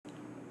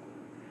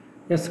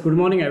Yes, good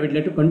morning. I would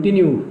like to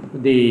continue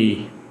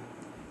the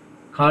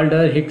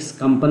Calder-Hicks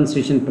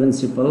compensation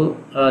principle.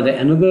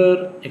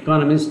 Another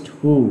economist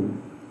who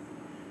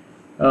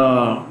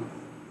uh,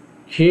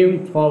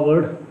 came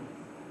forward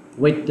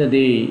with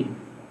the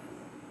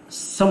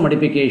some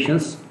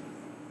modifications.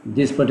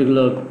 This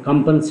particular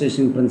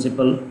compensation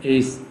principle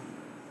is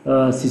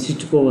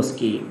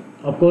Scitovasky.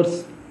 Of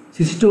course,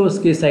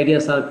 Scitovasky's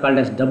ideas are called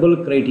as double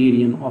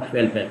criterion of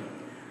welfare.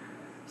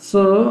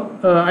 So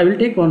I will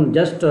take on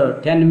just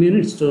 10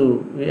 minutes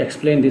to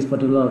explain these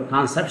particular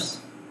concepts.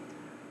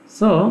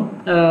 So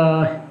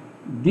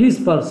this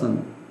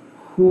person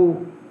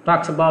who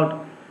talks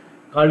about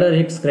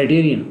Calder-Hicks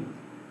criterion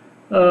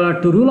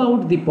to rule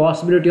out the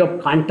possibility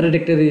of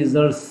contradictory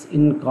results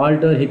in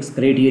Calder-Hicks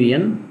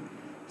criterion,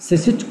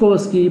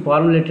 Scitovasky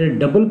formulated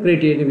double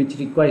criterion which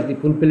requires the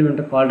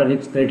fulfillment of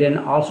Calder-Hicks criterion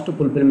also to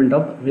fulfillment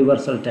of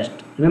reversal test.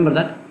 Remember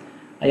that?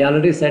 I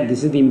already said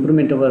this is the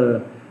improvement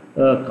over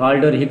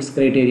Calder-Hicks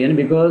criterion,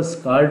 because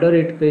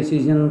Calder-Hicks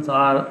criterions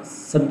are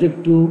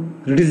subject to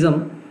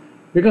criticism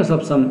because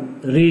of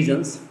some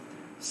reasons.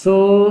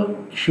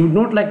 So he would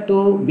not like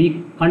to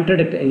be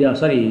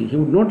he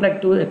would not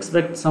like to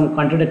expect some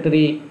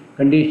contradictory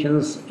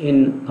conditions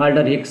in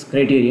Calder-Hicks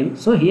criterion.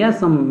 So he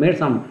has made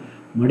some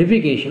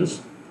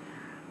modifications.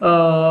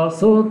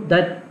 So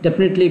that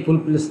definitely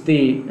fulfills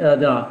the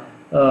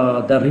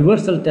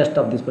reversal test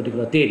of this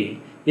particular theory.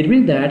 It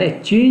means that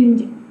a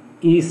change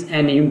is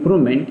an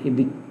improvement if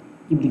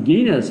the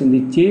gainers in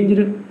the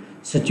changed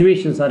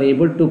situations are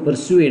able to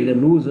persuade the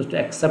losers to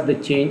accept the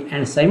change,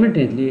 and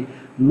simultaneously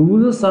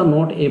losers are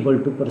not able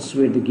to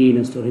persuade the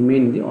gainers to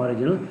remain in the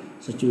original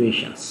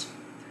situations.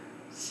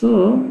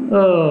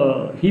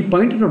 So he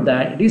pointed out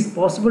that it is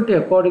possible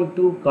to, according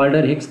to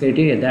Calder-Hicks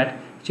criteria, that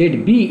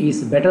state B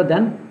is better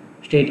than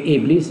state A.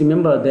 Please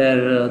remember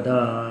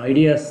the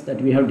ideas that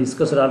we have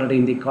discussed already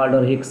in the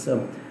Calder-Hicks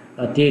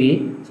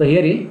theory. So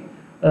here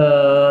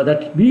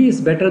that B is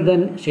better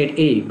than state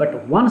A,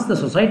 but once the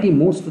society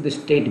moves to the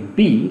state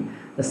B,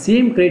 the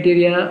same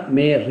criteria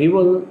may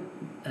reveal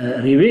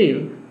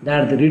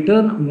that the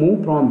return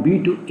move from B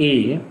to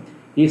A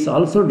is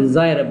also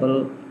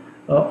desirable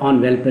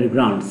on welfare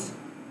grounds.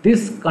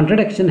 This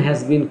contradiction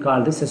has been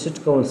called the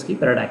Scitovasky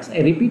paradox. I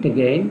repeat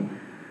again,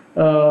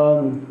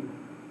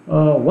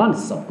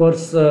 once of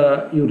course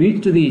you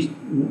reach to the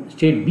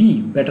state B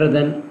better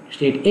than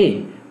state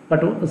A,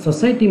 but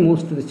society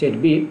moves to the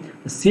state B,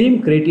 the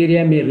same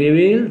criteria may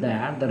reveal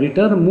that the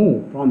return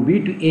move from B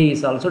to A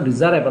is also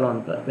desirable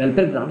on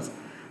welfare grounds.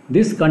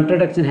 This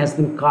contradiction has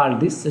been called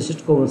the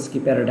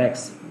Scitovasky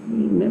paradox.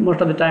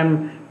 Most of the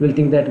time we will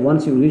think that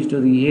once you reach to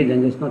the A,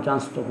 then there is no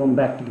chance to come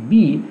back to the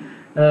B.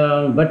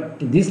 But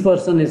this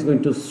person is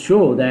going to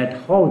show that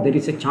how there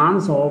is a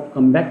chance of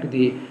come back to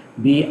the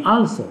B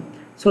also.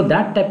 So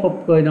that type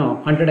of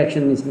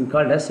contradiction is been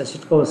called as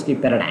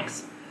Scitovasky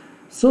paradox.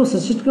 So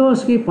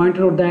Scitovasky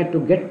pointed out that to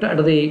get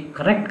at the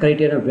correct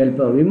criteria of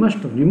welfare, we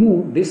must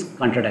remove this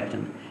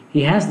contradiction.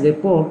 He has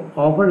therefore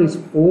offered his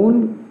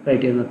own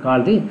criterion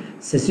called the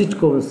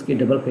Scitovasky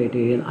double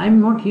criterion. I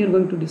am not here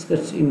going to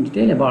discuss in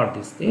detail about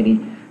this theory,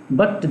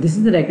 but this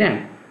is the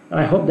diagram.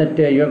 I hope that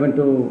you are going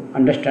to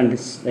understand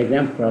this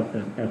diagram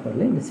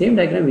properly. The same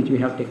diagram which we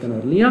have taken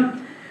earlier.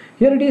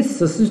 Here it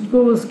is.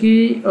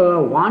 Scitovasky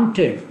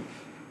wanted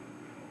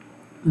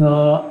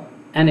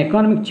an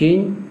economic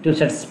change to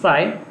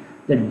satisfy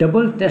the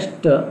double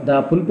test,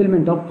 the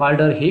fulfillment of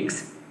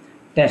Calder-Hicks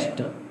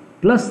test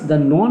plus the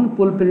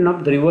non-fulfillment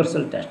of the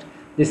reversal test.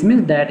 This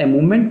means that a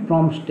movement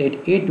from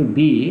state A to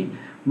B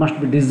must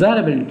be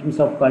desirable in terms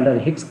of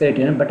Calder-Hicks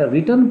criterion, but a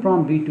return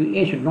from B to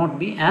A should not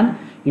be an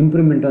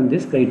improvement on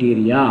this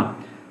criteria.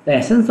 The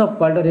essence of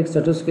Calder-Hicks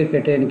Scitovasky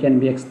criterion can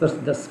be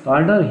expressed thus: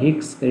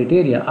 Calder-Hicks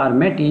criteria are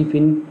met if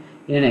in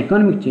an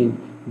economic change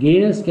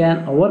gainers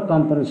can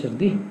overcompensate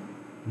the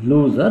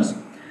losers.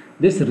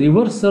 This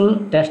reversal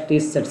test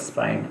is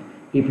satisfied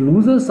if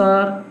losers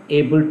are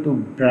able to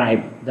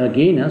bribe the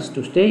gainers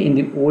to stay in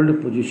the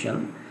old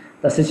position.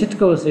 The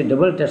Scitovasky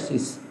double test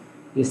is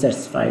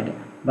satisfied,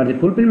 but the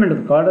fulfillment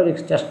of the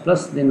Calder-Hicks test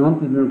plus the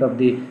non-fulfillment of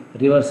the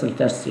reversal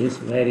test is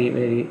very,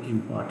 very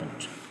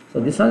important.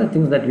 So these are the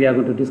things that we are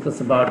going to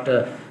discuss about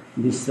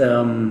this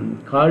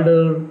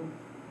Calder,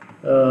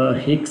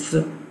 Hicks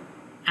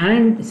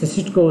and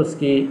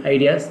Scitovasky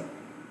ideas.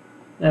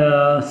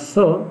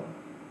 So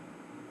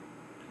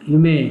you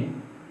may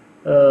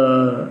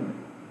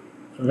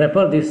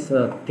refer these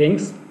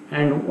things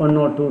and 1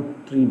 or 2,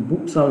 3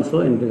 books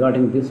also in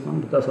regarding this one,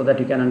 because so that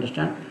you can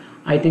understand.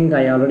 I think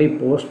I already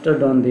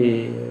posted on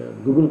the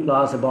Google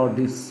class about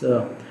this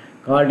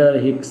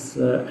Calder-Hicks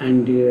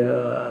and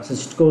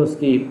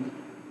Scitovasky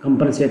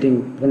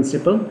compensating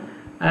principle,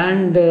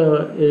 and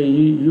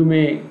you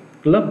may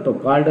club to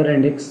Calder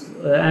and Hicks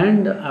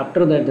and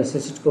after that the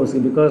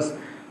Scitovasky, because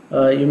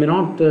you may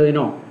not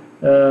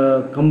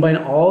combine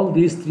all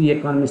these 3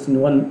 economists in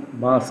one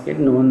basket,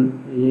 in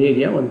one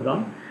area, one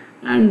ground,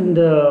 and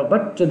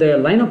but the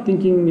line of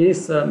thinking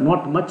is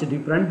not much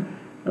different.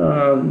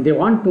 They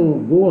want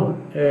to go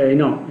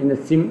in a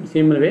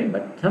similar way,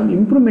 but some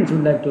improvements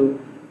would like to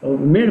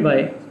made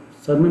by,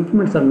 some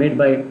improvements are made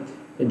by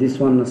this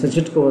one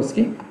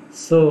Scitovasky.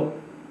 So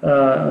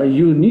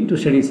you need to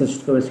study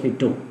Scitovasky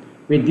too.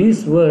 With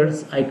these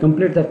words, I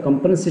complete the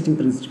compensating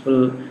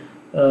principle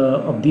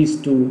of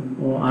these two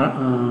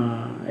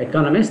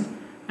economists.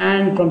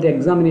 And from the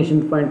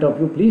examination point of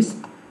view, please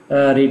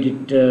read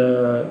it,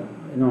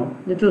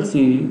 little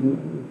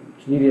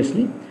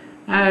seriously,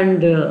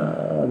 and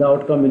the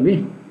outcome will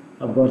be,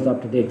 of course,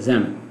 after the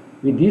exam.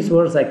 With these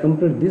words, I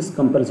complete this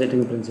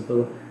compensating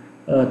principle.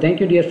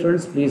 Thank you, dear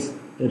students. Please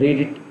read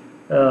it.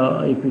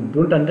 If you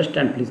don't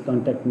understand, please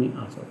contact me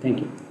also. Thank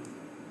you.